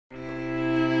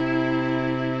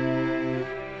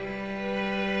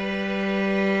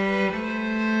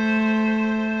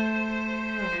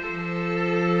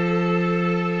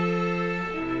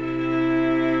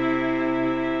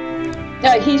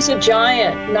He's a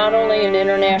giant, not only in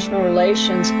international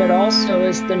relations, but also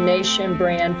as the nation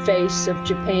brand face of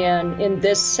Japan in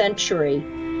this century.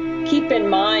 Keep in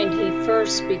mind, he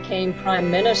first became prime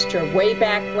minister way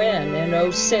back when,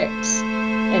 in '06,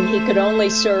 and he could only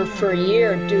serve for a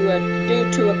year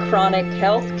due to a chronic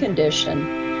health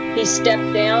condition. He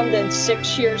stepped down, then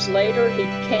 6 years later, he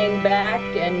came back,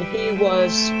 and he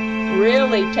was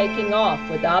really taking off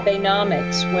with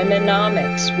Abenomics,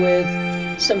 Womenomics, with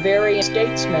some various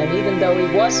statesmen, even though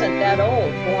he wasn't that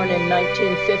old, born in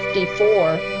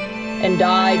 1954 and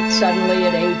died suddenly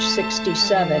at age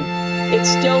 67. It's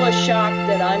still a shock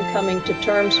that I'm coming to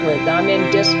terms with. I'm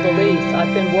in disbelief.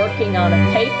 I've been working on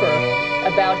a paper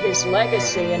about his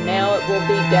legacy, and now it will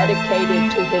be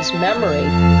dedicated to his memory.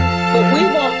 But we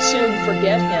won't soon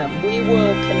forget him. We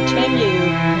will continue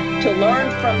to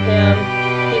learn from him.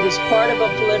 He was part of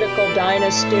a political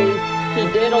dynasty. He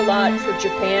did a lot for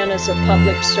Japan as a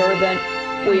public servant.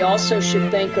 We also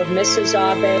should think of Mrs.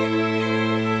 Abe.